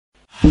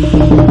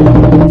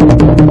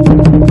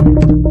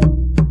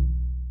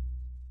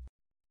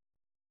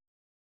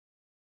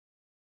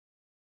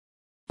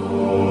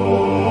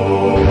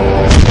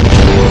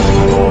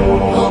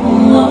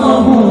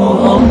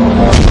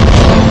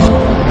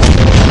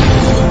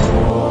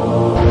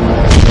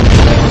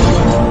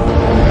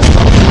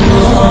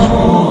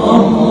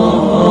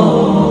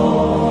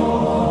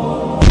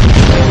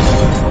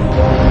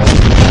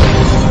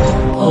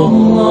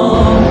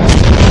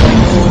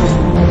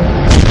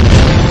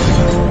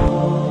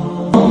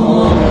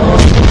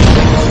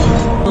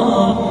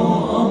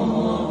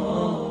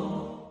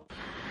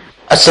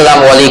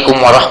Assalamu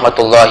alaikum wa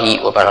rahmatullahi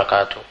wa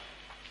barakatuh.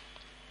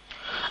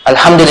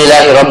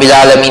 Alhamdulillahi rabbil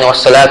alameen wa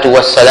salatu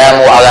wa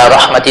salamu ala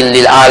rahmatin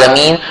lil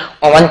alameen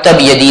wa man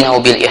tabi'a dinahu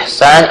bil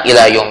ihsan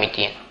ila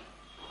yawmiddin.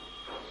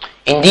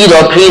 Indeed,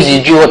 all praise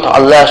is due to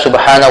Allah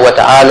subhanahu wa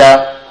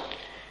ta'ala,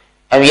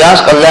 and we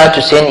ask Allah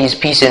to send His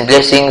peace and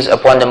blessings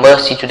upon the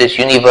mercy to this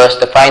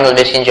universe, the final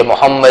messenger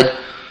Muhammad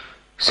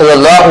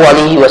sallallahu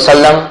alaihi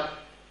wasallam,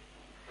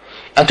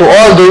 and to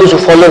all those who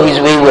follow his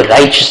way with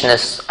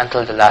righteousness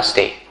until the last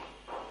day.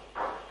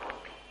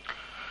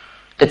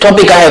 The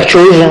topic I have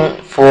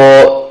chosen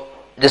for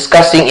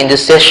discussing in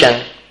this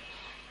session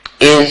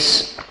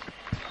is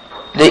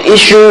the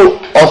issue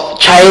of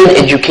child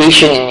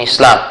education in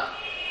Islam,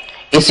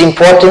 its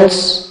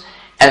importance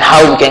and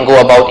how we can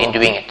go about in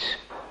doing it.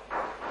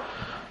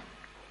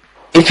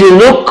 If you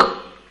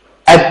look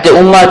at the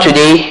Ummah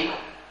today,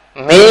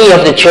 many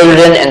of the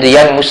children and the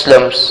young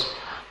Muslims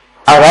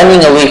are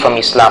running away from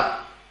Islam,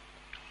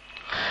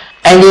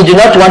 and they do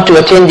not want to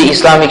attend the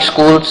Islamic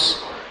schools.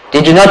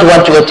 They do not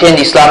want to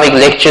attend Islamic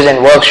lectures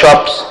and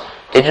workshops.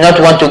 They do not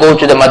want to go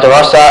to the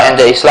madrasa and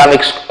the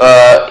Islamic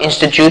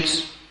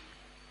institutes.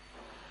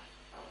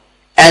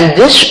 And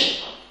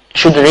this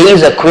should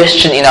raise a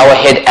question in our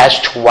head as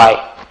to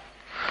why.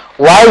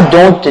 Why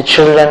don't the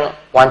children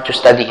want to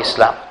study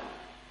Islam?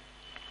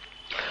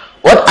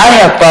 What I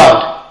have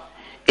found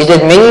is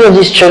that many of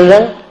these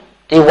children,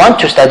 they want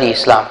to study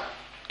Islam.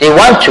 They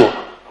want to.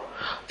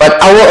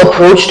 But our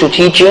approach to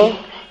teaching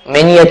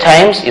many a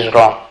times is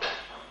wrong.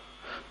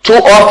 Too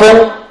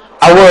often,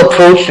 our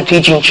approach to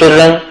teaching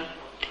children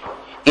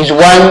is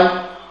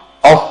one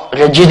of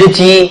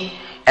rigidity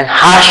and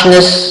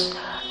harshness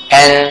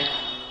and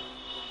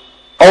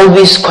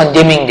always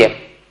condemning them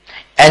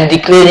and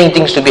declaring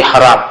things to be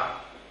haram.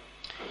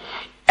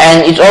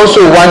 And it's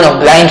also one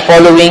of blind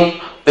following,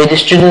 where the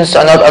students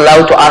are not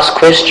allowed to ask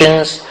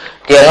questions,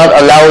 they are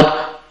not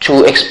allowed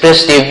to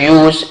express their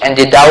views and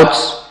their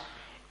doubts,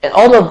 and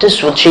all of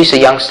this will chase a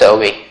youngster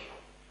away.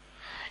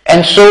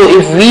 And so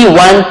if we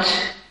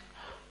want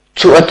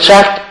to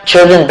attract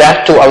children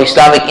back to our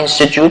Islamic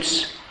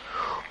institutes,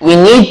 we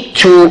need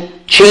to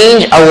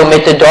change our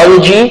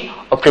methodology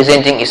of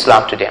presenting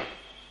Islam to them.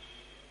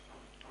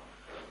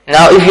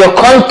 Now, if your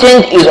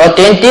content is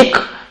authentic,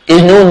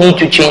 there's no need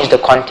to change the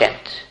content.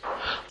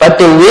 But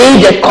the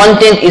way that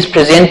content is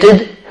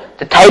presented,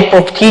 the type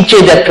of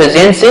teacher that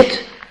presents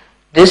it,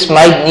 this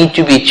might need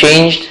to be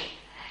changed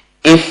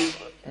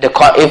if the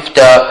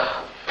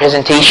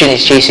presentation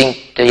is chasing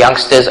the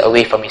youngsters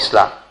away from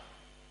Islam.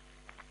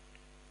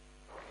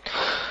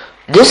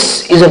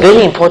 This is a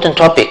very important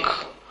topic,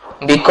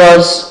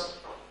 because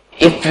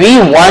if we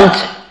want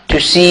to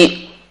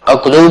see a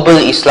global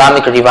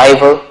Islamic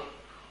revival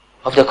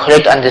of the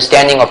correct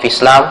understanding of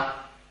Islam,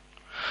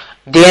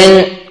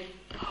 then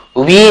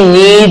we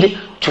need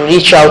to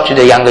reach out to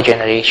the younger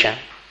generation,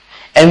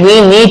 and we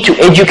need to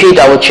educate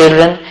our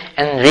children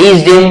and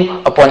raise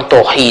them upon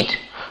Tawheed,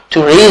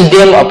 to raise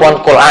them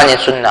upon Quran and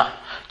Sunnah,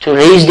 to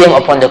raise them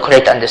upon the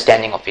correct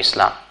understanding of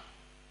Islam.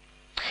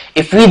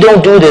 If we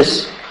don't do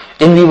this,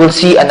 then we will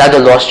see another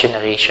lost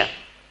generation.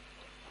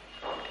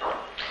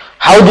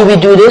 How do we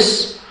do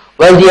this?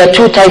 Well, there are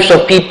two types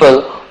of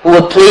people who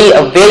will play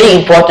a very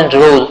important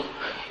role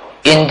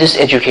in this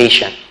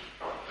education.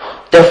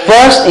 The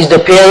first is the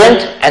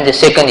parent, and the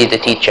second is the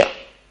teacher.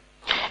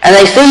 And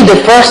I say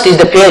the first is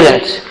the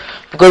parent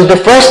because the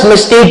first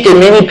mistake that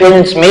many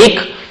parents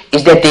make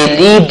is that they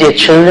leave their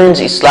children's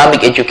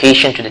Islamic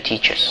education to the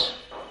teachers,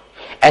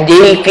 and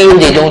they feel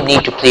they don't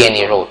need to play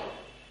any role.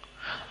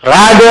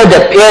 Rather,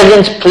 the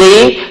parents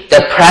play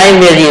the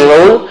primary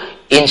role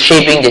in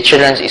shaping the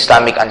children's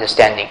Islamic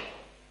understanding.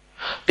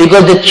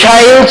 Because the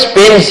child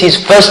spends his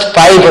first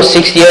 5 or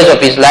 6 years of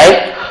his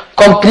life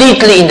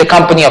completely in the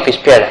company of his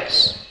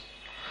parents.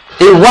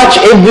 They watch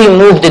every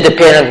move that the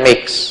parent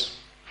makes.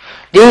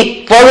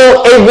 They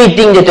follow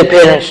everything that the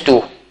parents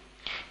do.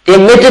 Their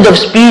method of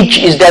speech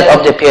is that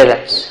of the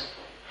parents.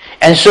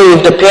 And so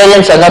if the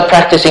parents are not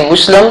practicing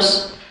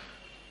Muslims,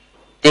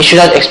 they should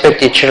not expect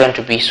their children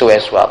to be so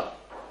as well.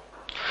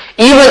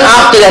 Even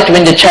after that,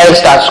 when the child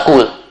starts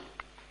school,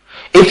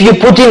 if you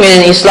put him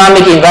in an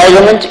Islamic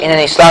environment, in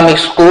an Islamic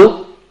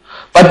school,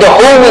 but the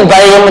home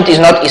environment is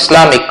not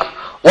Islamic,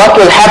 what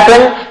will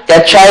happen?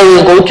 That child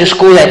will go to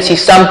school and see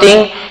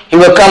something, he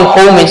will come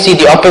home and see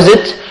the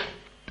opposite.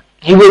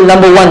 He will,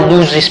 number one,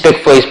 lose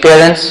respect for his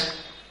parents.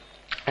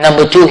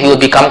 Number two, he will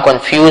become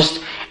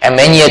confused, and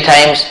many a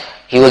times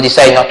he will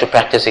decide not to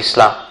practice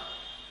Islam.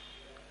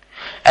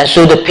 And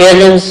so the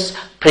parents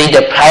played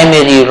a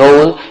primary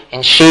role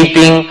in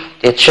shaping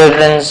their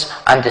children's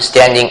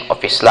understanding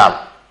of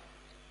Islam.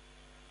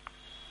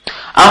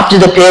 After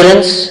the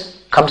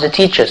parents comes the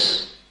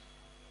teachers.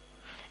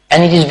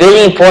 And it is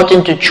very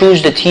important to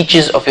choose the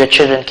teachers of your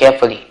children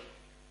carefully.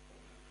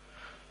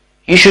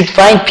 You should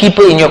find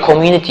people in your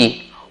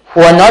community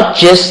who are not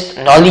just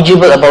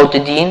knowledgeable about the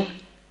deen,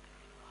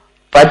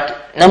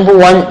 but number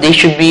one, they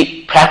should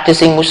be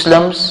practicing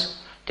Muslims.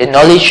 Their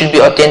knowledge should be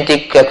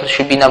authentic, that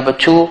should be number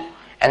two.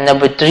 And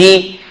number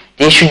three,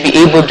 they should be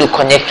able to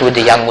connect with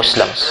the young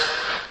Muslims.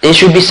 There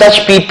should be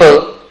such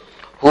people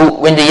who,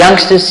 when the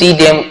youngsters see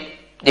them,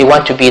 they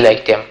want to be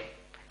like them.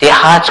 Their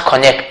hearts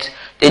connect.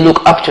 They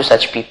look up to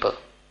such people.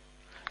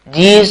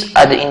 These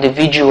are the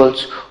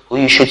individuals who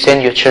you should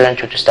send your children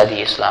to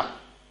study Islam.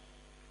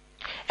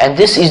 And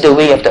this is the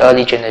way of the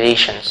early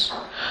generations.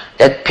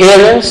 That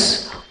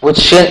parents would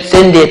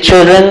send their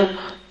children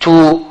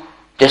to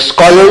the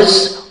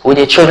scholars who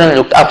their children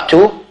looked up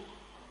to,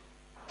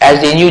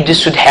 as they knew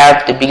this would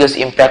have the biggest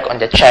impact on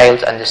the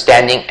child's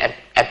understanding and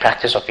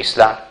practice of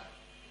Islam.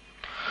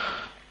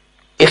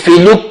 If we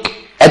look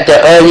at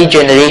the early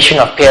generation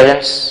of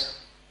parents,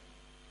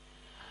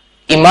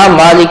 Imam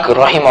Malik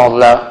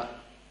rahimahullah,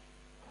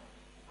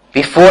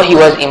 before he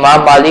was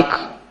Imam Malik,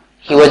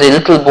 he was a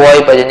little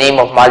boy by the name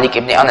of Malik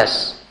ibn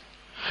Anas.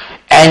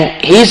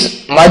 And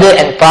his mother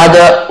and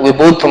father were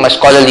both from a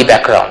scholarly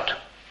background.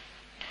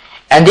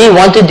 And they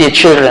wanted their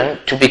children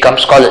to become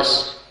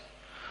scholars.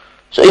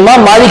 So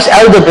Imam Malik's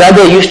elder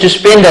brother used to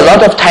spend a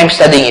lot of time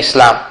studying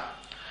Islam.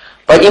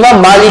 But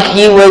Imam Malik,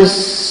 he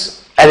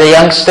was, as a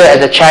youngster,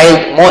 as a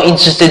child, more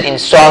interested in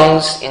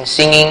songs, in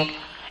singing,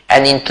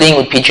 and in playing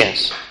with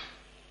pigeons.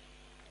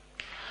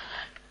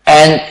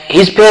 And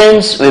his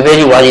parents were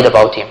very worried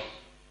about him.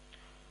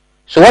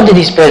 So what did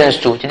his parents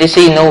do? Did they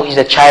say, no, he's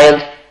a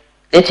child,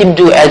 let him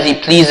do as he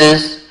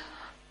pleases.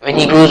 When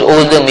he grows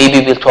older,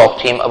 maybe we'll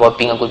talk to him about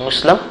being a good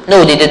Muslim?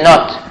 No, they did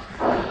not.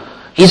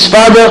 His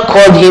father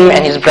called him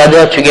and his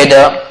brother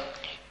together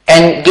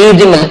and gave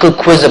them a little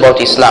quiz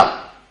about Islam.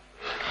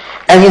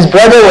 And his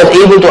brother was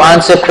able to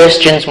answer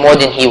questions more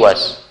than he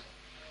was.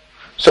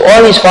 So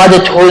all his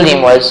father told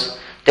him was,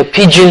 the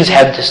pigeons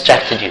have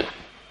distracted you.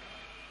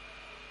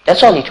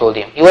 That's all he told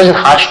him. He wasn't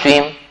harsh to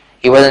him.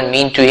 He wasn't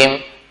mean to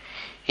him.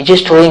 He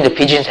just told him the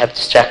pigeons have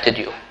distracted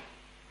you.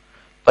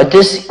 But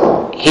this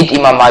hit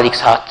Imam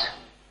Malik's heart.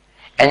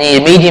 And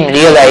it made him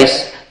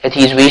realize that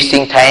he is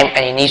wasting time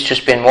and he needs to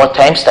spend more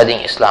time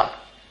studying Islam.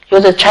 He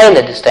was a child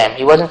at this time.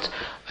 He wasn't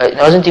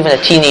even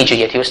a teenager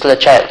yet. He was still a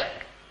child.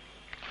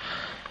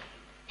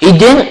 He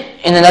then,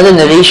 in another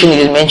narration it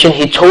is mentioned,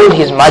 he told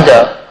his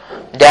mother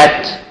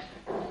that,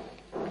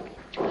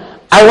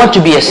 I want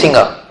to be a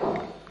singer.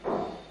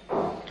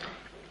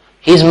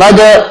 His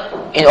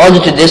mother, in order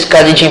to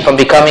discourage him from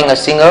becoming a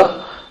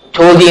singer,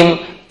 told him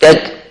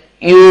that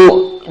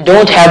you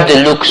don't have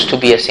the looks to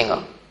be a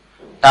singer.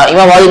 Now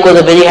Imam Malik was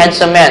a very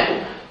handsome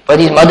man, but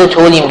his mother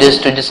told him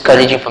this to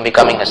discourage him from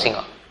becoming a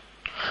singer.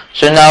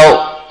 So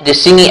now the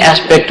singing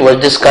aspect was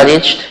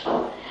discouraged,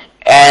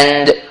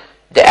 and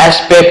the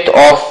aspect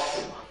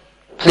of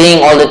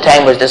playing all the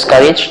time was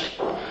discouraged.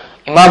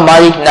 Imam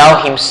Malik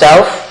now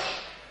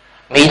himself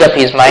made up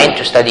his mind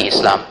to study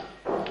Islam.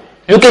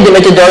 Look at the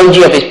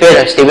methodology of his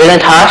parents. They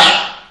weren't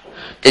harsh.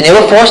 They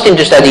never forced him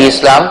to study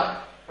Islam.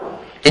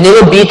 They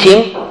never beat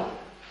him.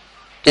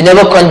 They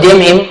never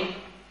condemned him.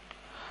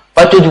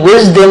 But with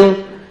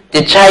wisdom,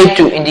 they tried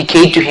to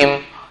indicate to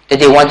him that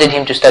they wanted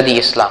him to study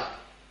Islam.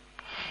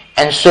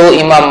 And so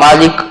Imam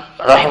Malik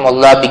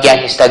rahimahullah began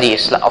his study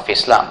of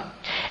Islam.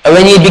 And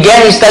when he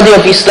began his study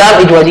of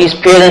Islam, it was his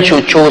parents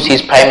who chose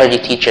his primary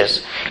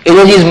teachers. It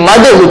was his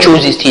mother who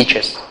chose his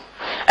teachers.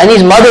 And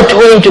his mother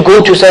told him to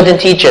go to certain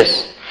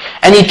teachers.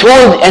 And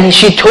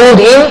she told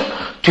him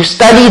to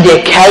study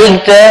their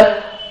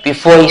character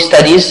before he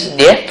studies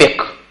their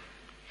fiqh.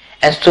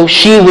 And so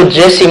she would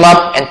dress him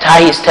up and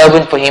tie his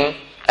turban for him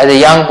as a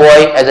young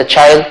boy, as a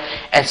child,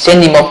 and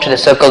send him up to the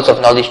circles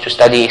of knowledge to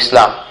study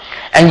Islam.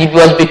 And it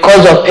was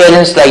because of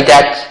parents like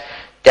that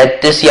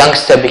that this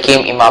youngster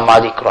became Imam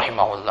Malik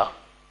rahimahullah.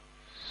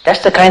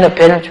 That's the kind of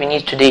parent we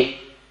need today.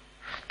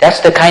 That's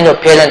the kind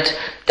of parent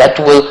that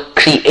will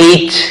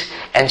create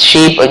and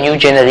shape a new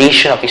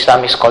generation of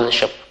Islamic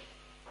scholarship.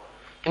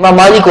 Imam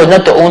Malik was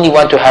not the only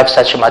one to have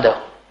such a mother.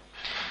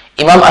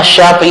 Imam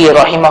Ash-Shafi'i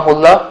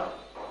rahimahullah,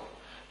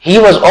 he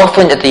was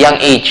orphaned at a young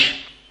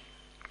age.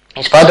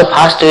 His father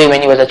passed away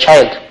when he was a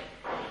child.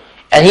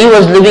 And he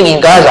was living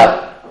in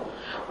Gaza.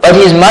 But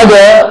his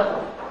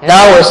mother,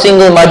 now a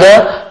single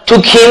mother,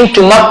 took him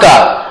to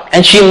Makkah.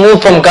 And she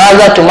moved from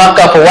Gaza to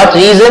Makkah for what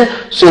reason?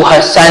 So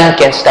her son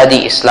can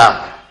study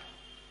Islam.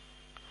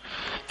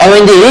 And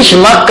when they reached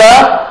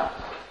Makkah,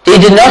 they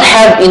did not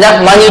have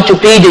enough money to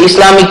pay the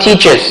Islamic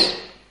teachers.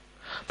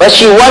 But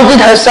she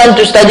wanted her son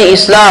to study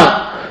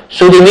Islam.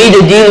 So they made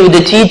a deal with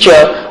the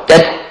teacher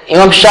that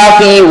Imam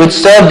Shafi'i would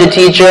serve the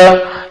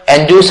teacher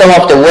and do some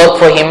of the work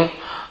for him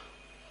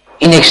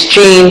in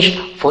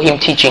exchange for him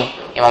teaching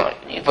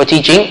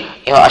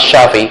Imam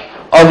Ash-Shafi'i.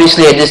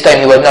 Obviously at this time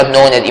he was not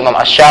known as Imam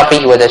Ash-Shafi'i,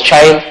 he was a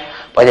child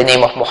by the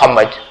name of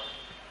Muhammad.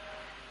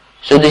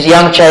 So this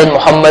young child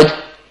Muhammad,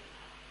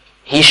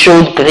 he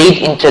showed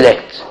great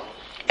intellect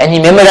and he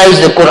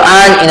memorized the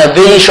Quran in a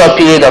very short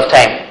period of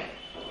time.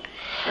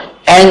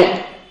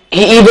 And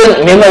he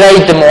even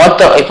memorized the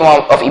Muwatta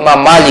of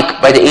Imam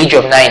Malik by the age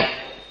of 9.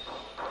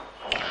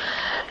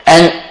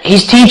 And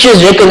his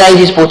teachers recognized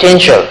his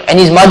potential and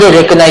his mother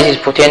recognized his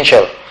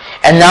potential.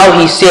 And now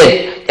he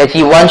said that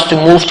he wants to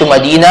move to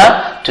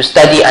Medina to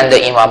study under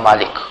Imam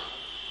Malik.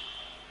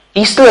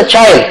 He's still a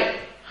child,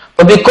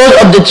 but because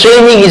of the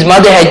training his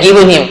mother had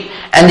given him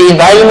and the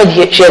environment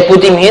she had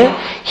put him in,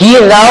 he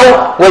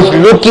now was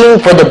looking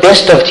for the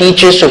best of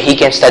teachers so he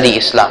can study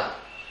Islam.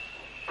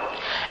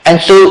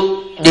 And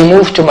so they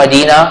moved to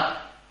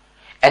Medina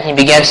and he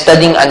began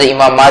studying under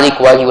Imam Malik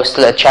while he was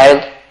still a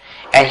child,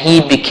 and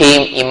he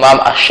became Imam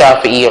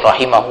Ash-Shafi'i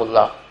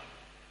rahimahullah.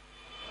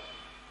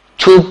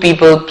 Two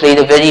people played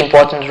a very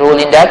important role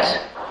in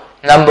that.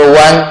 Number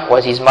one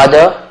was his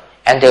mother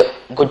and the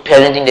good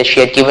parenting that she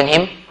had given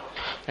him.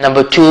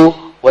 Number two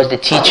was the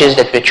teachers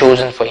that were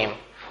chosen for him.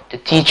 The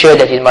teacher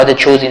that his mother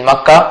chose in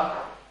Makkah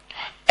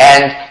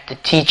and the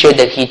teacher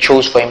that he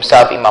chose for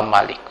himself, Imam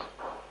Malik.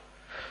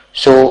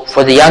 So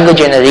for the younger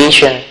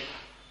generation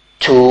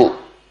to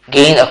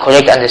gain a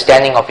correct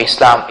understanding of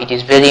Islam, it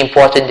is very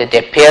important that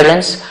their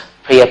parents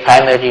play a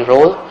primary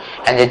role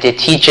and that their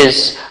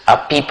teachers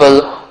are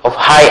people of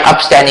high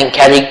upstanding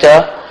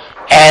character,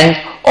 and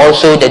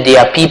also that they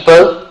are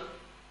people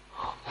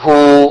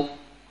who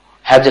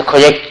have the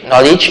correct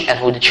knowledge and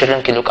who the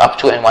children can look up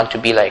to and want to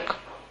be like.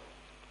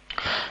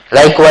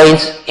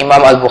 Likewise,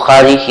 Imam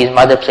al-Bukhari, his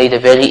mother played a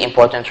very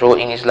important role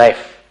in his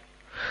life.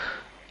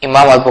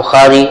 Imam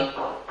al-Bukhari,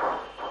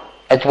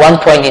 at one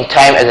point in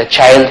time as a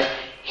child,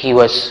 he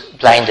was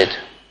blinded.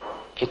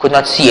 He could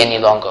not see any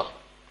longer.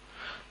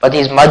 But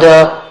his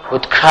mother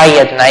would cry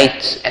at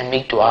night and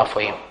make dua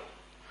for him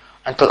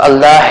until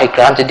Allah had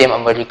granted him a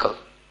miracle.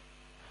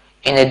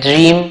 In a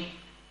dream,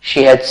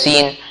 she had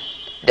seen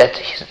that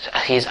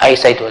his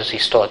eyesight was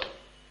restored.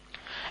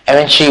 And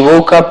when she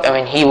woke up, and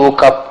when he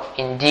woke up,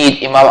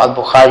 indeed Imam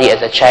al-Bukhari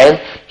as a child,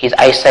 his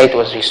eyesight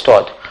was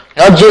restored.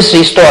 Not just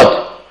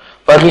restored,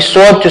 but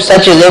restored to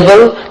such a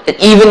level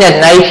that even at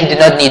night he did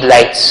not need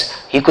lights.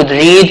 He could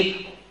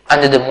read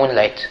under the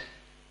moonlight.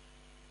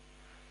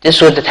 This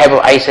was the type of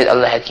eyesight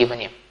Allah had given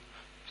him.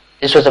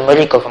 This was a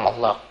miracle from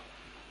Allah,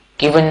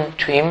 given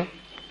to him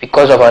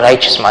because of a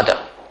righteous mother.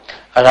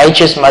 A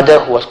righteous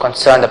mother who was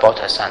concerned about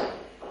her son.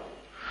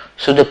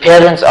 So the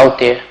parents out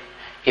there,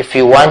 if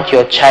you want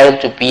your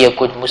child to be a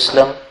good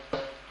Muslim,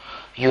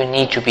 you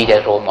need to be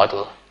their role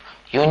model.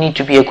 You need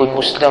to be a good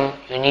Muslim.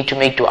 You need to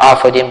make dua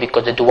for them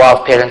because the dua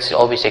of parents is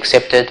always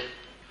accepted.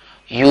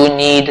 You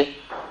need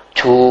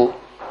to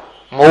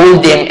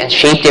mold them and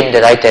shape them in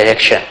the right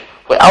direction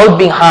without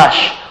being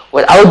harsh,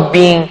 without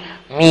being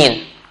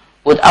mean,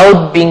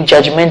 without being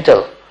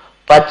judgmental,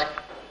 but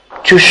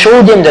to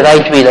show them the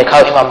right way, like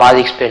how Imam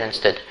Malik's parents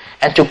did,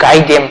 and to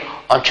guide them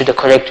onto the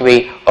correct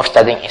way of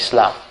studying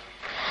Islam.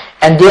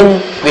 And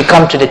then we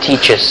come to the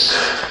teachers.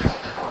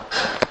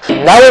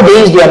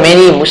 Nowadays there are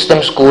many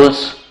Muslim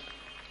schools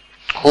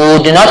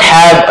who do not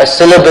have a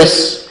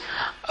syllabus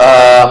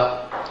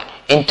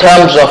in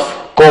terms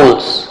of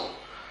goals.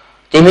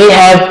 They may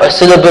have a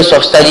syllabus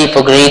of study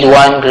for grade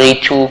 1,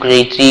 grade 2,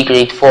 grade 3,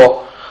 grade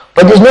 4,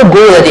 but there's no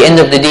goal at the end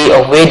of the day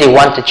of where they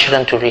want the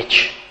children to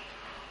reach.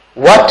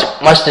 What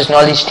must this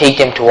knowledge take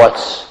them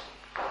towards?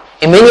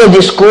 In many of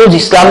these schools,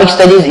 Islamic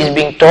studies is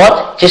being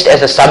taught just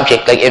as a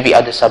subject, like every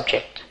other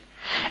subject.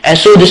 And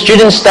so the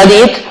students study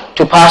it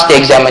to pass the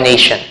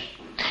examination.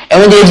 And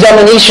when the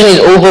examination is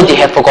over, they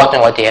have forgotten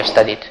what they have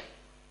studied.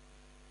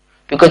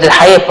 Because the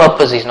higher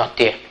purpose is not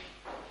there.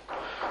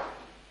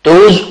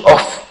 Those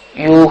of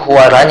you who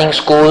are running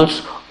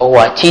schools, or who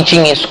are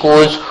teaching in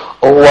schools,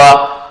 or who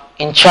are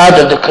in charge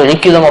of the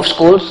curriculum of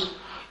schools,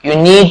 you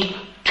need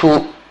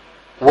to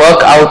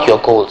work out your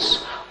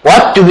goals.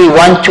 What do we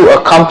want to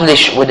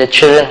accomplish with the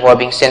children who are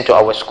being sent to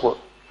our school?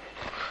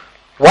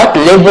 What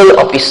level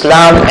of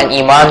Islam and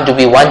Iman do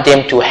we want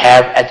them to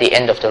have at the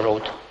end of the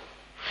road?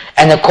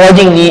 And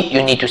accordingly,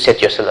 you need to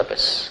set your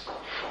syllabus.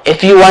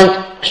 If you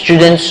want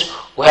students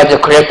who have the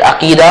correct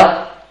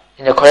Aqidah,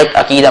 then the correct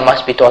Aqidah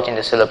must be taught in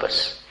the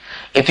syllabus.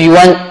 If you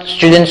want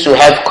students who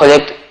have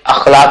correct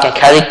akhlaq and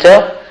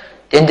character,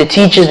 then the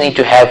teachers need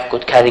to have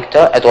good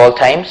character at all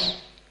times.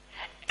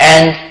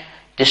 And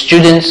the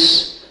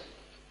students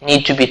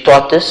need to be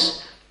taught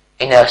this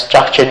in a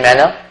structured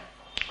manner.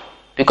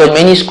 Because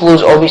many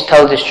schools always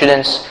tell the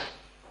students,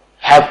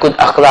 have good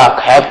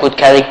akhlaq, have good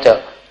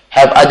character,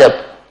 have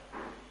adab.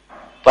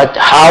 But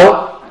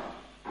how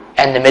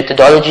and the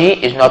methodology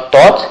is not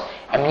taught,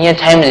 and many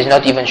times is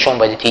not even shown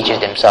by the teachers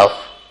themselves.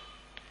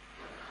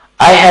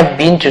 I have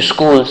been to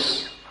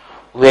schools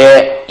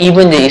where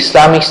even the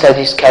Islamic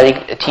studies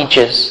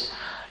teachers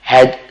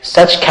had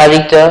such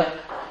character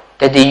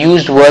that they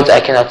used words I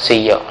cannot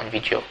say here on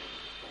video.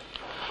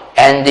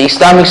 And the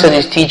Islamic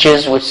studies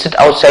teachers would sit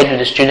outside with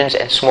the students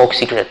and smoke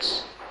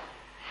cigarettes.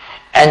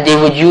 and they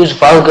would use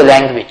vulgar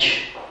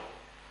language,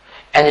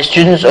 and the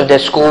students of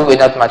that school were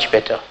not much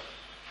better.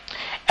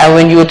 And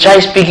when you would try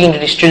speaking to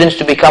the students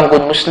to become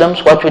good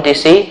Muslims, what would they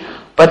say?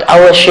 But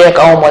our Shaykh,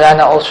 our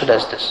Maulana also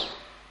does this.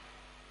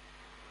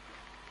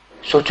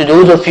 So to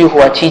those of you who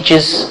are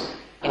teachers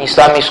in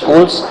Islamic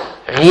schools,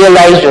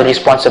 realize your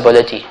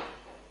responsibility.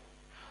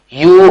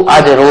 You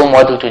are the role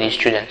model to these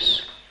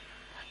students.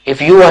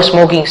 If you are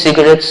smoking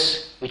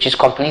cigarettes, which is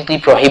completely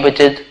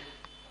prohibited,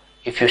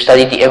 if you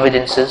study the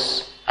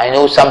evidences, I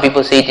know some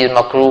people say it is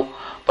makruh,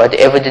 but the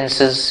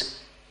evidences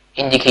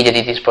indicate that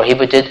it is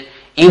prohibited.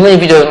 Even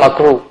if it was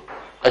makruh,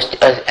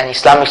 an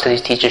Islamic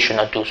studies teacher should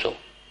not do so,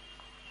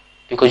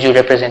 because you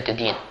represent the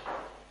deen.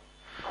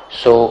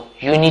 So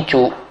you need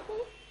to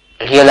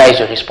realize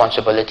your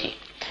responsibility.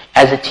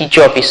 As a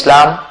teacher of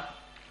Islam,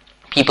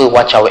 people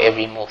watch our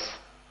every move.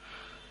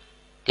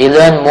 They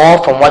learn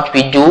more from what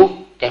we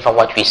do than from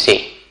what we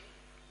say.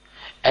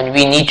 And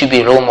we need to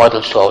be role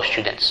models to our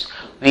students.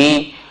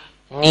 We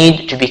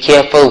need to be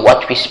careful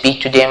what we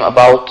speak to them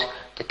about,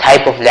 the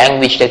type of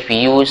language that we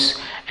use,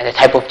 and the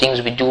type of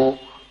things we do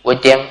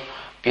with them,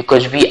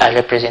 because we are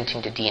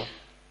representing the deen.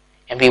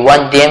 And we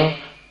want them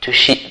to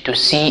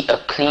see a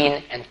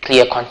clean and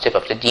clear concept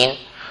of the deen,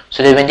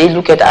 so that when they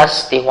look at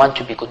us, they want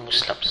to be good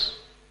Muslims.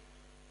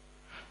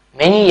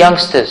 Many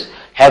youngsters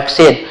have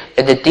said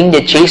that the thing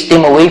that chased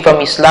them away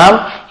from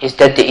Islam is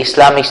that the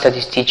Islamic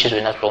studies teachers were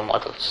not role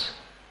models.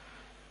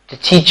 The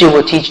teacher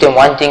will teach them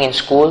one thing in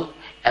school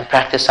and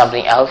practice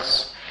something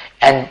else,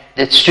 and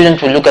the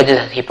student will look at it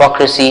as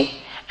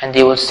hypocrisy, and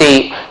they will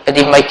say that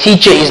if my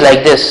teacher is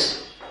like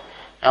this,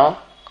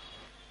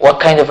 what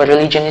kind of a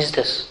religion is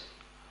this?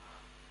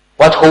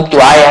 What hope do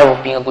I have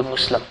of being a good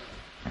Muslim?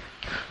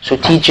 So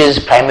teachers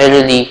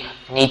primarily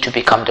need to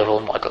become the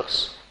role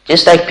models.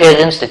 Just like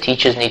parents, the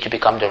teachers need to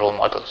become the role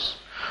models.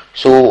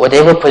 So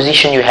whatever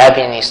position you have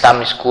in an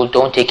Islamic school,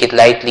 don't take it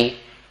lightly.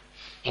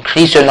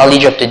 Increase your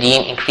knowledge of the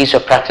deen, increase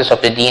your practice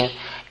of the deen,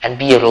 and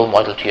be a role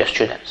model to your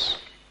students.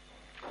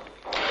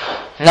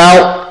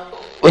 Now,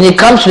 when it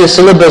comes to the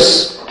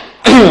syllabus,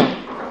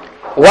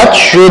 what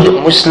should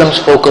Muslims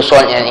focus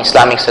on in an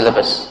Islamic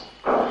syllabus?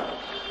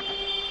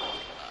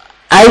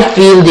 I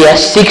feel there are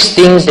 6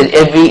 things that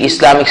every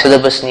Islamic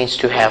syllabus needs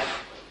to have.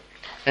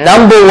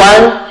 Number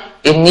 1,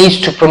 it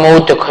needs to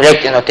promote the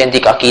correct and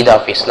authentic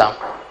Aqidah of Islam.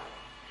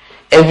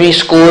 Every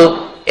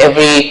school,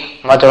 every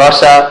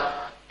madrasa,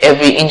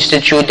 every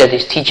institute that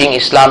is teaching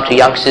Islam to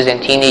youngsters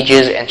and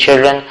teenagers and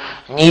children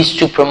needs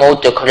to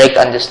promote the correct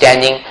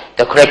understanding,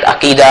 the correct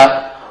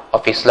Aqidah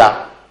of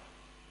Islam.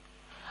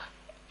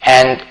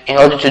 And in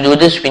order to do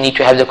this, we need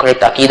to have the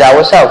correct Aqidah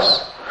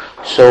ourselves.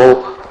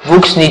 So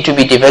books need to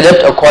be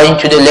developed according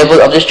to the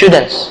level of the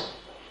students.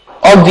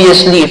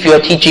 Obviously, if you are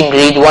teaching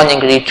grade 1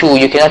 and grade 2,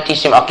 you cannot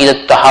teach them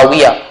Aqidah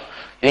Tahawiyah.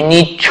 You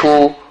need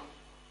to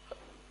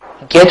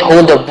get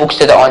hold of books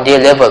that are on their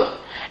level.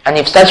 And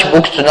if such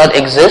books do not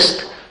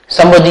exist,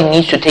 somebody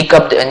needs to take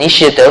up the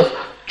initiative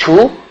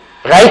to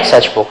write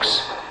such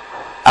books.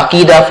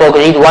 Aqidah for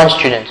grade 1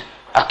 student,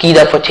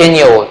 Aqidah for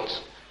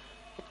 10-year-olds.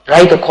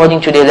 Write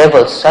according to their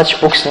levels.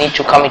 Such books need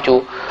to come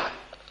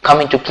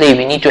into play.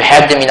 We need to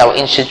have them in our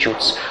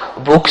institutes.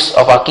 Books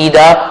of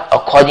Aqidah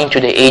according to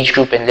the age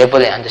group and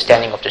level and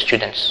understanding of the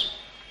students.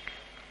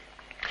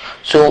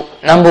 So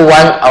number 1,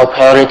 our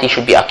priority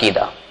should be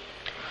Aqidah.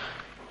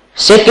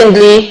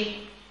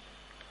 Secondly,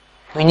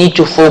 we need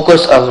to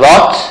focus a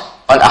lot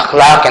on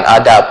akhlaq and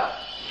adab,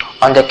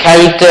 on the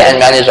character and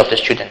manners of the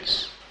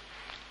students.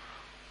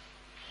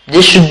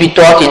 This should be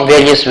taught in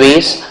various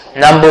ways.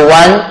 Number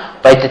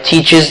 1, by the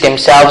teachers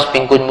themselves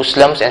being good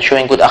Muslims and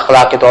showing good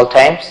akhlaq at all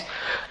times.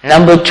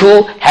 Number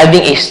 2,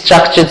 having a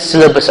structured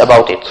syllabus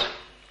about it,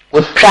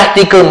 with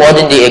practical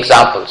modern day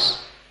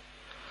examples.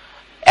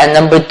 And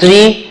number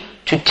 3,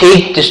 to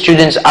take the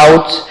students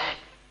out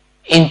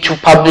into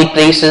public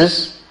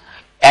places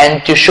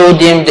and to show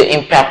them the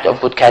impact of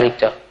good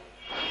character.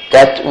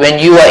 That when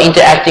you are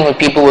interacting with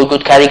people with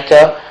good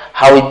character,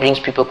 how it brings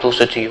people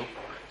closer to you.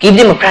 Give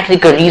them a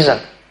practical reason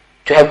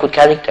to have good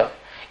character.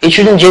 It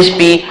shouldn't just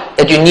be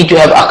that you need to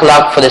have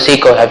akhlaq for the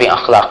sake of having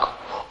akhlaq,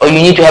 or you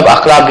need to have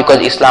akhlaq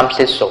because Islam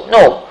says so.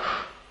 No.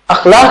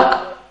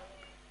 Akhlaq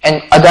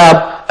and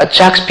adab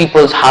attracts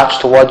people's hearts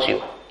towards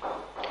you.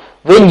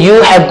 When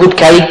you have good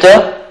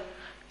character,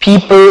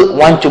 people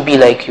want to be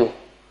like you.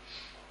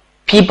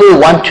 People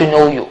want to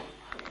know you.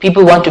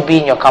 People want to be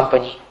in your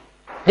company.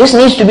 This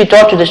needs to be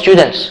taught to the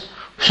students.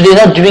 So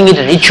they're not doing it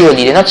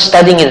ritually, they're not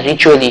studying it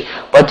ritually,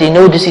 but they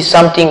know this is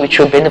something which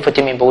will benefit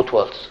them in both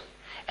worlds.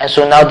 And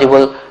so now they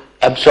will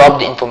absorb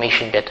the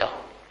information better.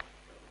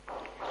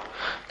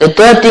 The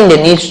third thing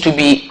that needs to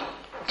be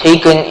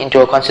taken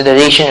into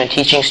consideration when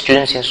teaching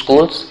students in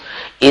schools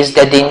is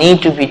that they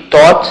need to be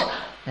taught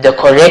the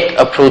correct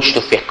approach to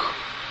fiqh.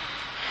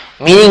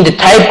 Meaning the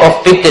type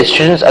of fiqh that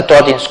students are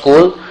taught in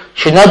school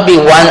should not be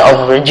one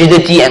of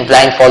rigidity and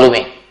blind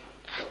following.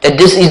 That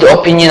this is the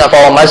opinion of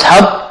our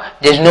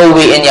madhab, there's no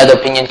way any other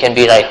opinion can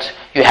be right.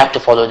 You have to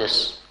follow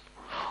this.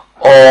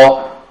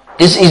 Or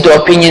this is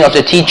the opinion of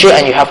the teacher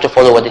and you have to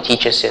follow what the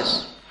teacher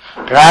says.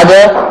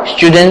 Rather,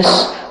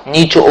 students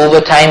need to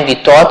over time be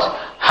taught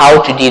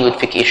how to deal with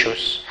fiqh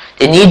issues.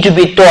 They need to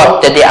be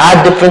taught that there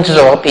are differences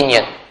of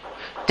opinion.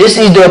 This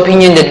is the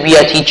opinion that we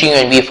are teaching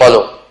and we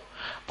follow.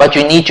 But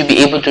you need to be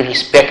able to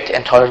respect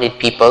and tolerate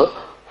people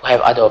who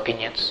have other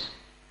opinions.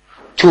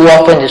 Too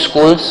often the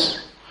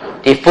schools,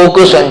 they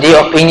focus on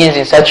their opinions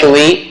in such a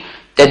way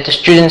that the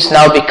students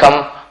now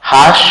become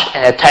harsh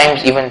and at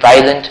times even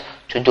violent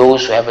to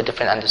those who have a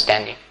different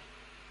understanding.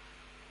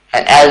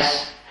 And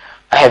as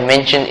I have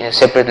mentioned in a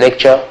separate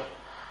lecture,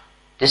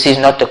 this is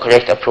not the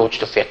correct approach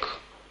to fiqh.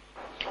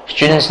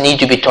 Students need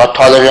to be taught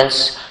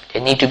tolerance, they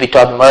need to be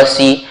taught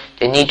mercy,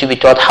 they need to be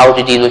taught how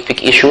to deal with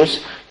fiqh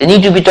issues, they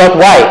need to be taught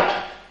why.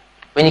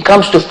 When it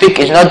comes to fiqh,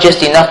 it's not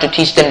just enough to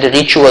teach them the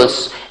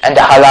rituals and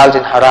the halals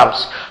and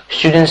harams.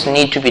 Students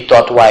need to be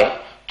taught why,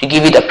 to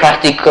give it a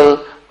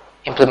practical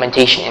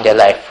implementation in their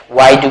life.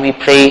 Why do we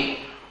pray?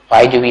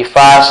 Why do we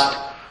fast?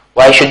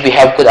 Why should we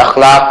have good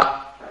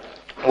akhlaq?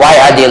 Why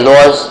are there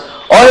laws?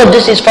 All of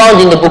this is found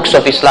in the books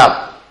of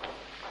Islam.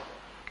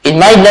 It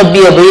might not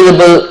be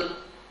available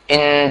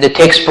in the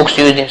textbooks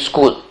used in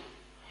school.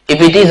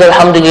 If it is,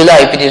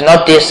 alhamdulillah. If it is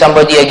not there,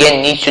 somebody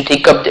again needs to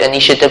take up the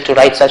initiative to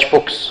write such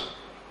books.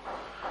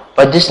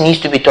 But this needs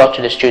to be taught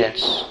to the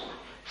students.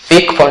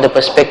 Fiqh from the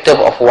perspective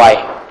of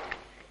why.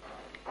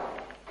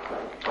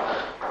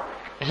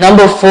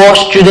 Number 4,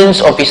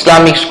 students of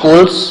Islamic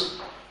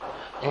schools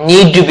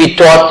need to be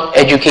taught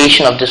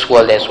education of this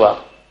world as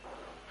well.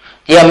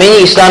 There are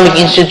many Islamic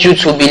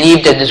institutes who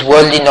believe that this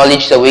worldly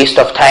knowledge is a waste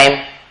of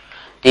time.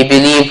 They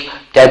believe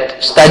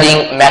that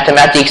studying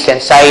mathematics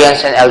and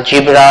science and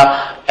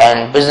algebra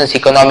and business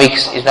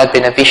economics is not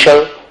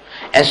beneficial.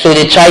 And so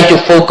they try to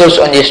focus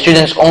on their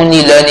students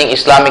only learning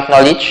Islamic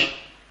knowledge.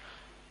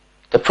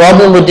 The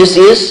problem with this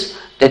is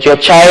that your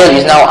child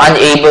is now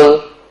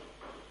unable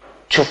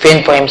to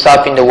fend for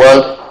himself in the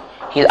world.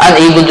 He is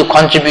unable to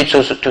contribute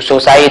to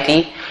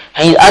society,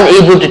 and he is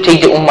unable to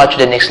take the ummah to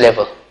the next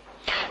level.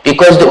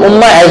 Because the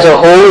ummah as a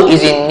whole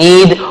is in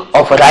need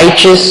of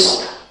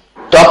righteous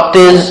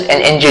doctors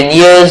and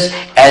engineers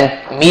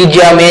and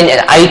media men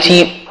and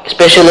IT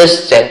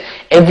specialists and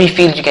every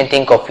field you can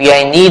think of. We are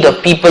in need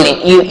of people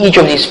in each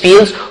of these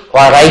fields who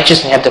are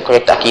righteous and have the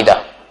correct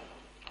aqidah.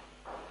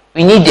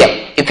 We need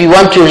them if we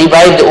want to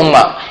revive the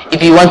ummah,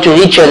 if we want to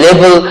reach a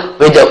level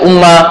where the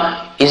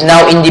ummah is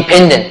now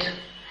independent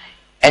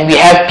and we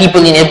have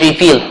people in every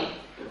field.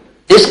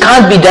 This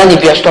can't be done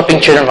if we are stopping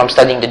children from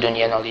studying the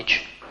dunya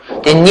knowledge.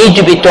 They need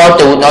to be taught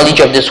the knowledge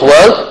of this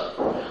world,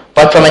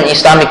 but from an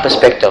Islamic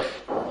perspective.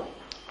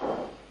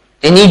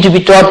 They need to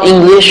be taught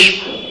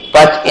English,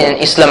 but in an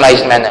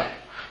Islamized manner.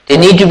 They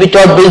need to be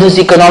taught business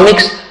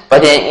economics,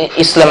 but in an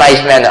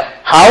Islamized manner.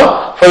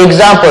 How? For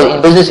example,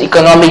 in business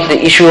economics, the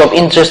issue of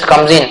interest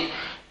comes in,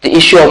 the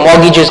issue of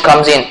mortgages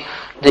comes in,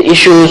 the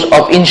issues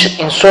of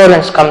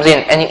insurance comes in,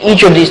 and in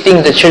each of these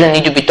things, the children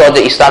need to be taught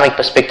the Islamic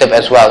perspective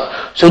as well.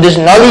 So this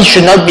knowledge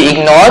should not be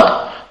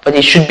ignored, but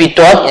it should be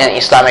taught in an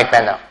Islamic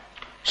manner.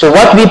 So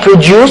what we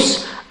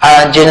produce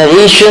are a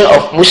generation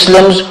of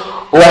Muslims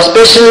who are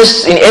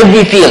specialists in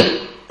every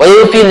field,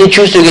 whatever field they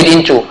choose to get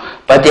into,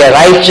 but they are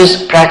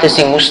righteous,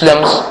 practicing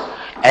Muslims,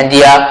 and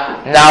they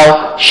are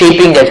now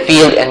shaping that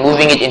field and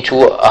moving it into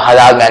a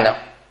halal manner.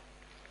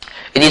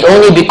 It is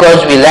only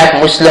because we lack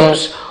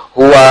Muslims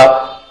who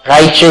are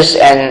righteous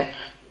and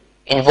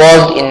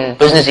involved in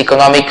business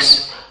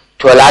economics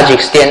to a large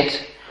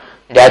extent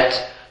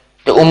that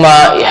the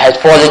ummah has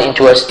fallen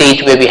into a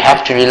state where we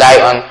have to rely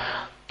on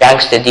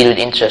banks that deal with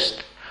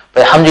interest.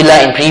 But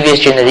alhamdulillah, in previous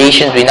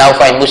generations we now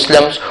find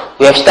Muslims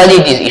who have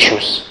studied these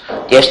issues.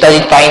 They have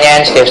studied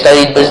finance, they have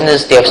studied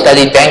business, they have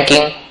studied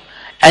banking,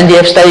 and they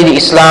have studied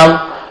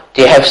Islam,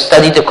 they have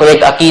studied the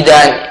correct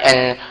aqidah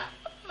and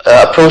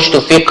approach to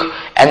fiqh,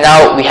 and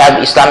now we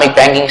have Islamic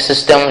banking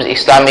systems,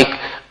 Islamic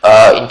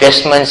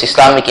investments,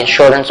 Islamic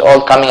insurance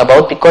all coming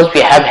about because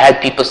we have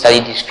had people study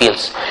these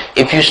fields.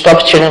 If you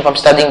stop children from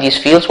studying these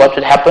fields, what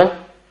would happen?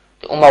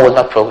 The ummah will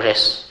not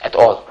progress at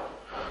all.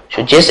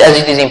 So just as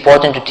it is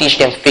important to teach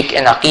them fiqh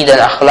and aqidah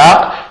and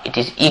akhlaq, it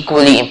is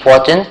equally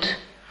important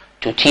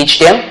to teach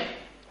them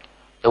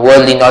the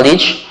worldly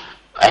knowledge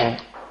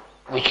and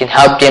which can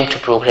help them to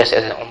progress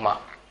as an ummah.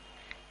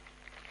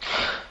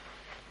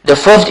 The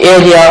fourth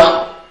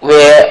area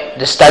where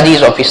the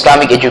studies of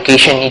Islamic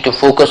education need to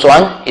focus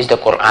on is the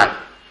Quran.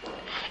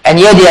 And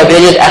here there are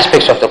various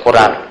aspects of the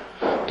Quran.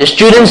 The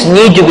students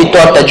need to be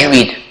taught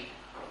tajweed,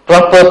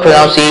 proper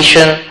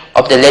pronunciation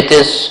of the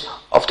letters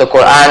of the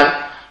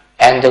Quran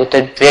and the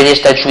various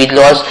tajweed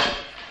laws.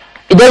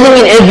 It doesn't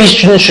mean every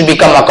student should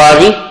become a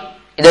qari.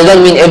 It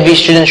doesn't mean every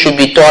student should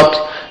be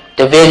taught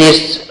the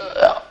various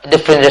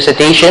different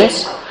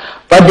recitations.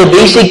 But the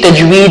basic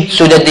tajweed,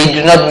 so that they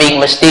do not make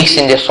mistakes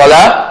in their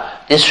salah,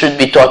 this should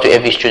be taught to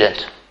every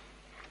student.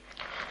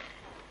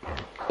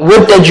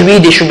 With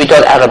tajweed, they should be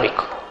taught Arabic.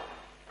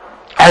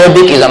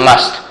 Arabic is a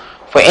must.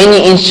 For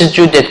any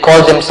institute that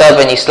calls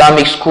themselves an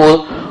Islamic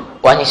school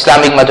or an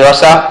Islamic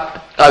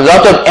madrasa, a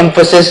lot of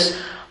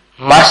emphasis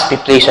must be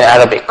placed on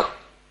Arabic.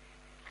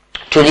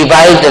 to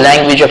revive the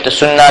language of the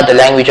Sunnah, the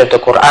language of the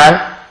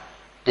Quran,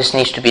 this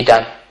needs to be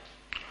done.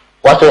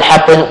 What will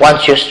happen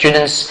once your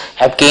students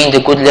have gained a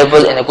good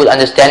level and a good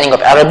understanding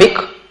of Arabic?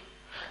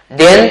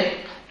 Then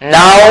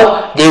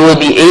now they will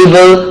be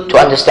able to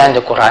understand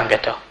the Quran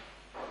better.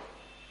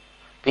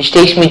 Which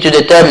takes me to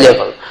the third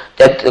level,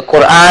 that the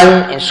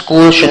Quran in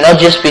school should not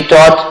just be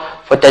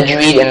taught for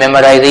tajweed and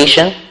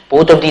memorization.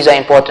 Both of these are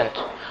important,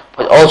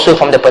 but also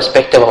from the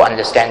perspective of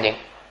understanding.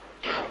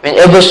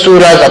 Whenever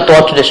surahs are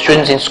taught to the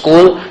students in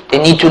school, they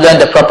need to learn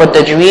the proper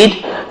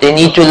tajweed, they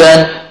need to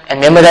learn and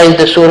memorize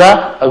the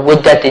surah, but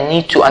with that they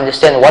need to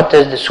understand what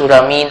does the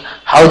surah mean,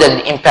 how does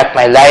it impact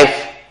my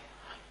life,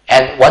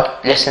 and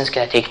what lessons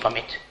can I take from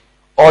it.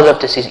 All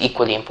of this is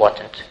equally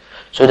important.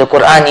 So the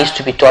Quran needs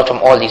to be taught from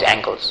all these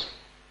angles.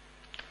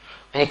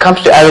 When it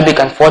comes to Arabic,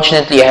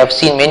 unfortunately I have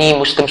seen many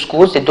Muslim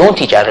schools that don't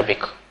teach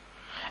Arabic.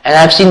 And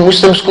I have seen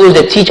Muslim schools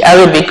that teach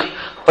Arabic,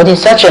 but in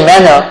such a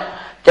manner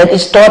that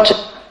it's taught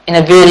in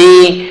a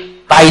very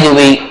by the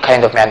way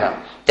kind of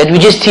manner. That we're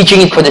just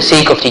teaching it for the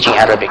sake of teaching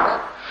Arabic.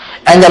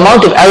 And the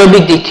amount of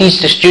Arabic they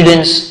teach the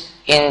students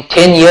in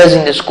 10 years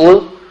in the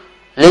school,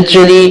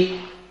 literally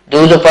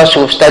those of us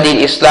who have studied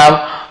Islam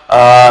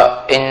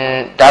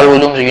in Darul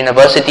Uloom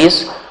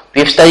universities,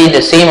 we've studied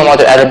the same amount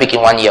of Arabic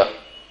in 1 year.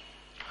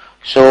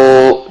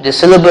 So the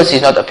syllabus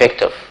is not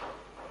effective.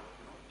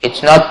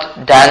 It's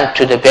not done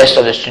to the best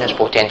of the students'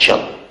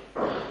 potential.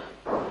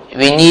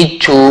 We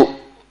need to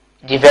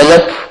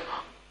develop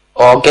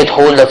or get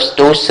hold of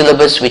those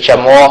syllabus which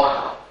are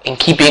more in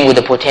keeping with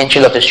the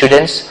potential of the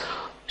students,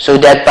 so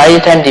that by the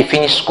time they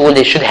finish school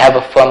they should have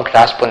a firm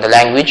grasp on the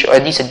language, or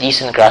at least a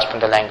decent grasp on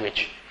the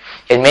language.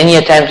 And many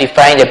a times we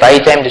find that by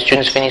the time the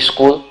students finish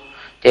school,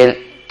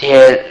 they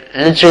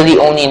literally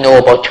only know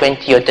about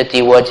 20 or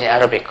 30 words in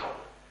Arabic.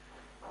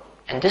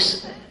 And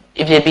this,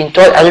 if they've been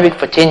taught Arabic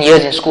for 10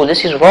 years in school,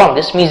 this is wrong.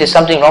 This means there's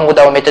something wrong with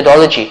our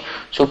methodology.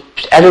 So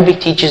Arabic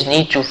teachers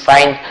need to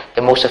find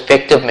the most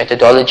effective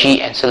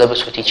methodology and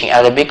syllabus for teaching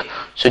Arabic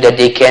so that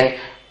they can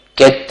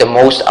get the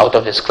most out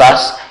of this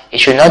class. It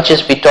should not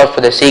just be taught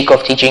for the sake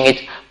of teaching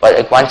it,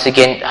 but once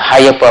again,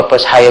 higher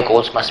purpose, higher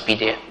goals must be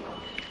there.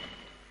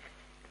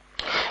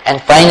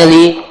 And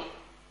finally,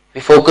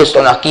 we focused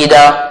on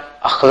Aqidah,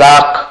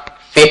 Akhlaq,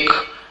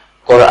 Fiqh,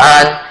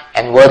 Quran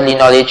and worldly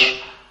knowledge.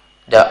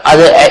 The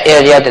other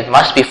area that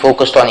must be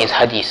focused on is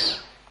Hadith.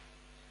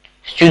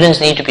 Students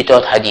need to be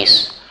taught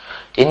Hadith.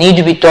 They need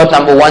to be taught,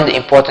 number one, the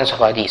importance of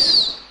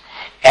Hadith.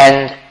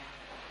 And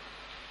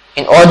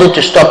in order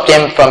to stop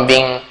them from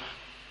being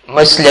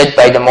misled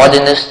by the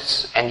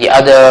modernists and the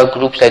other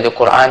groups like the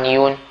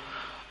Quraniyun,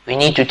 we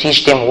need to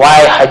teach them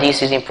why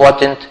Hadith is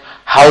important,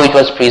 how it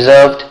was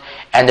preserved,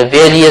 and the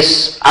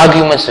various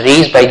arguments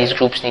raised by these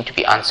groups need to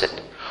be answered,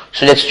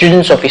 so that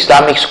students of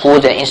Islamic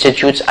schools and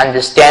institutes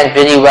understand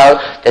very well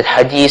that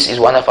Hadith is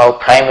one of our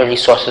primary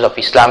sources of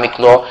Islamic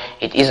law.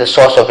 It is a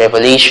source of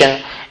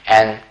revelation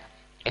and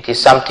it is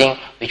something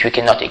which we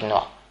cannot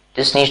ignore.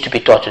 This needs to be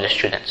taught to the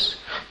students.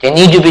 They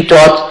need to be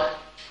taught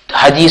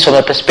Hadith from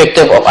a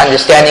perspective of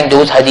understanding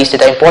those Hadiths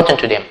that are important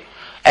to them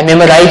and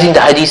memorizing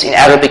the Hadith in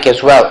Arabic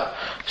as well.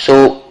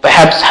 So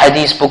perhaps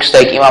Hadith books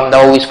like Imam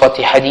Nawawi's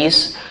 40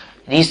 Hadith,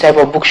 these type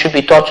of books should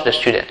be taught to the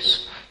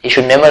students. They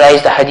should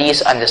memorize the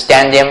Hadiths,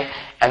 understand them,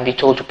 and be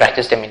told to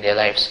practice them in their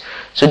lives.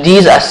 So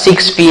these are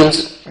 6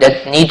 fields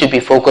that need to be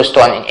focused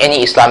on in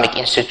any Islamic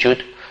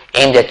institute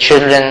aimed at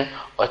children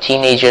or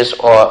teenagers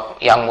or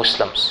young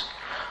Muslims.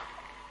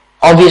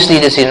 Obviously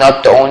this is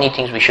not the only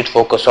things we should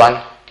focus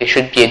on.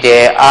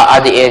 There are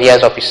other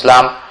areas of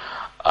Islam,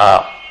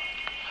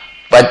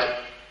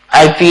 but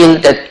I feel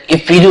that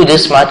if we do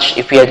this much,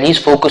 if we at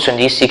least focus on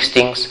these 6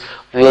 things,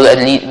 we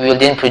will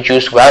then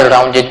produce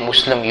well-rounded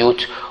Muslim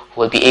youth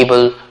who will be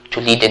able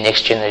to lead the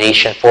next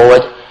generation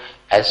forward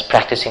as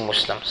practicing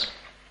Muslims.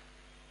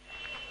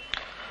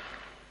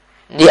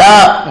 There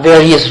are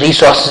various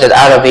resources that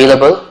are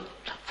available.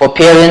 For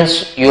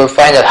parents, you will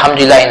find,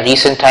 alhamdulillah, in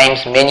recent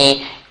times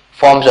many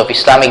forms of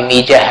Islamic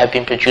media have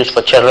been produced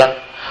for children.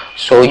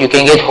 So you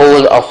can get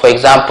hold of, for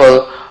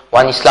example,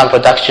 One Islam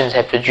Productions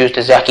have produced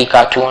the Zaki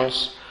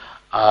cartoons.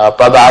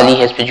 Baba Ali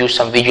has produced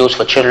some videos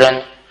for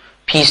children.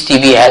 Peace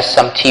TV has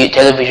some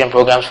television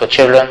programs for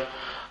children.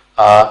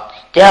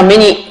 There are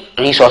many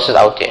resources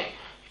out there.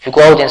 If you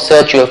go out and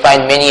search, you will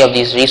find many of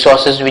these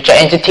resources which are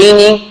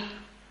entertaining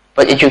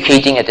but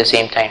educating at the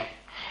same time.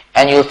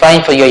 And you will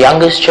find for your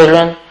youngest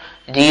children,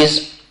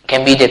 these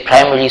can be the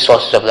primary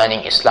sources of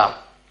learning Islam.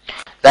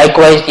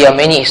 Likewise, there are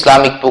many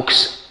Islamic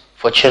books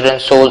for children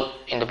sold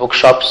in the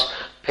bookshops.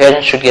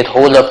 Parents should get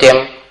hold of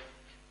them.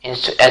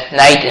 At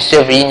night,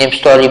 instead of reading them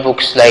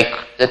storybooks like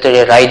Little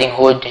Red Riding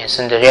Hood and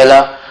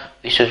Cinderella,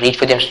 we should read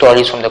for them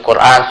stories from the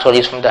Quran,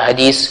 stories from the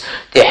Hadith.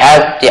 There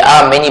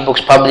are many books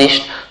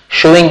published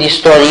showing these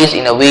stories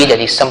in a way that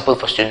is simple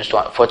for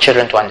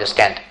children to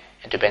understand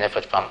and to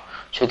benefit from.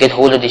 So get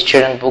hold of these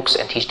children books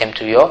and teach them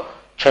to your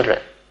children.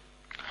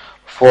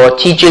 For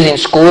teachers in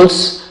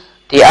schools,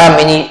 there are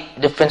many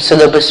different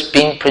syllabus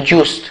being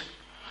produced.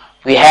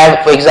 We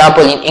have, for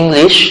example, in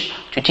English,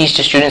 to teach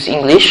the students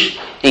English,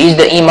 there is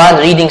the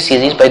Iman reading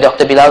series by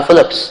Dr. Bilal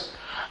Phillips.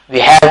 We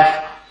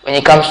have, when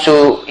it comes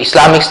to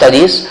Islamic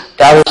studies,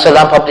 Darul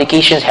Uloom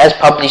Publications has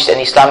published an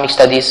Islamic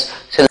studies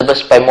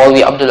syllabus by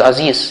Muawiyah Abdul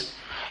Aziz.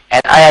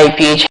 And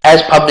IIPH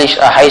has published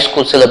a high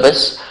school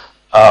syllabus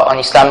on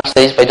Islamic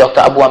studies by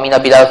Dr.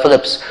 Ameenah Bilal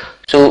Phillips.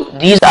 So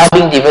these are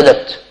being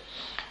developed.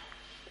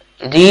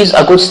 These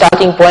are good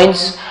starting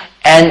points,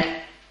 and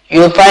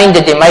you'll find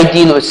that they might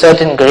deal with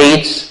certain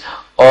grades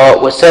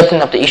or with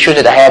certain of the issues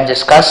that I have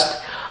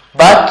discussed,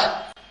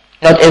 but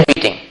not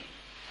everything.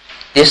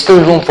 There's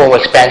still room for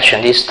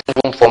expansion, there's still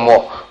room for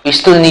more. We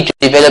still need to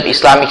develop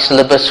Islamic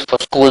syllabus for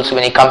schools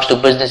when it comes to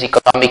business,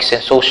 economics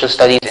and social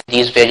studies and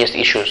these various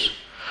issues.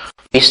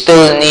 We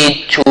still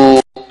need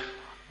to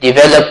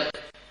develop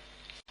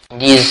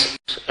these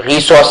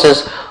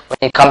resources when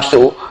it comes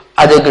to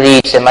other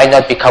grades that might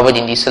not be covered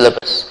in these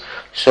syllabus.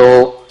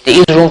 So there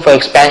is room for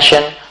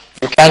expansion.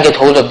 You can get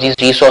hold of these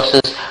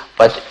resources,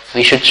 but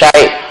we should try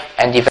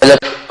and develop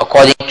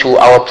according to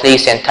our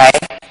place and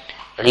time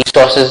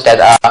resources that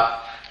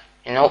are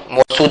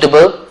more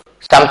suitable.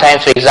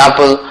 Sometimes, for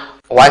example,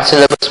 one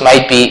syllabus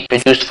might be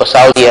produced for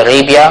Saudi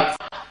Arabia,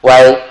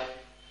 while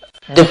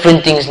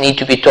different things need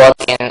to be taught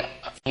in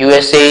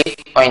USA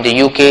or in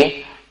the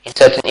UK in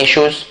certain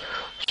issues.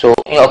 So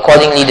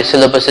accordingly the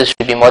syllabuses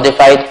should be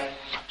modified.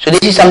 So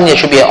this is something that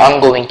should be an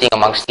ongoing thing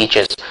amongst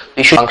teachers.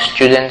 We should, amongst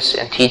students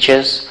and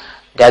teachers,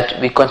 that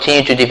we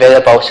continue to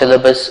develop our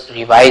syllabus,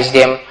 revise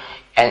them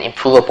and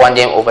improve upon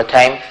them over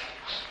time.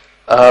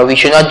 We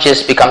should not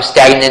just become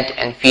stagnant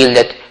and feel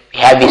that we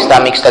have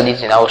Islamic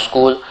studies in our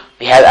school,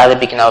 we have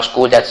Arabic in our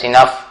school, that's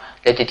enough,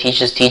 let the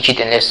teachers teach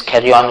it and let's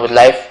carry on with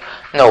life.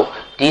 No,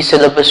 these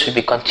syllabus should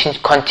be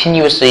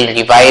continuously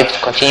revived,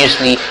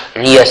 continuously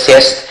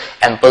reassessed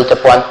and built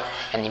upon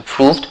and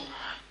improved.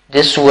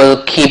 This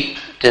will keep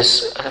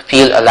this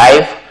field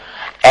alive,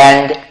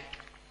 and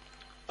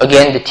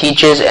again the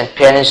teachers and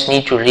parents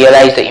need to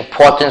realize the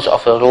importance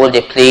of the role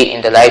they play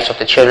in the lives of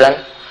the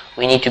children.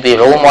 We need to be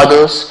role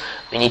models,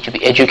 we need to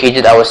be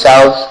educated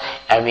ourselves,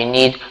 and we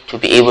need to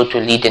be able to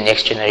lead the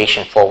next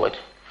generation forward.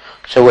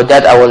 So with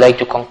that I would like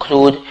to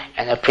conclude,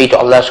 and I pray to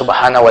Allah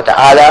subhanahu wa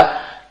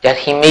ta'ala that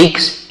He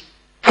makes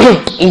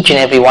each and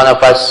every one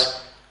of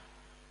us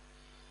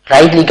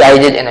rightly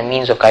guided and a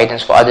means of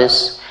guidance for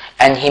others,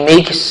 and He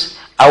makes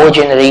our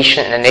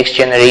generation and the next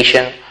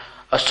generation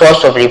a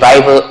source of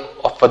revival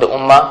for the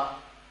ummah.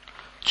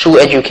 Through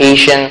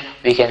education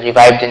we can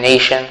revive the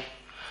nation,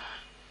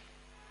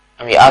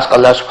 and we ask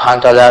Allah subhanahu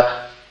wa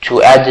ta'ala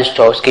to add this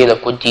to our scale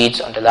of good deeds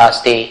on the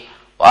last day.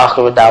 Wa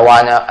akhiru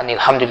da'wana anil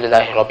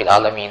hamdulillahi rabbil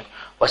alameen.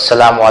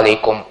 Wassalamu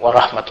alaikum wa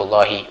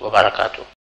rahmatullahi wa barakatuh.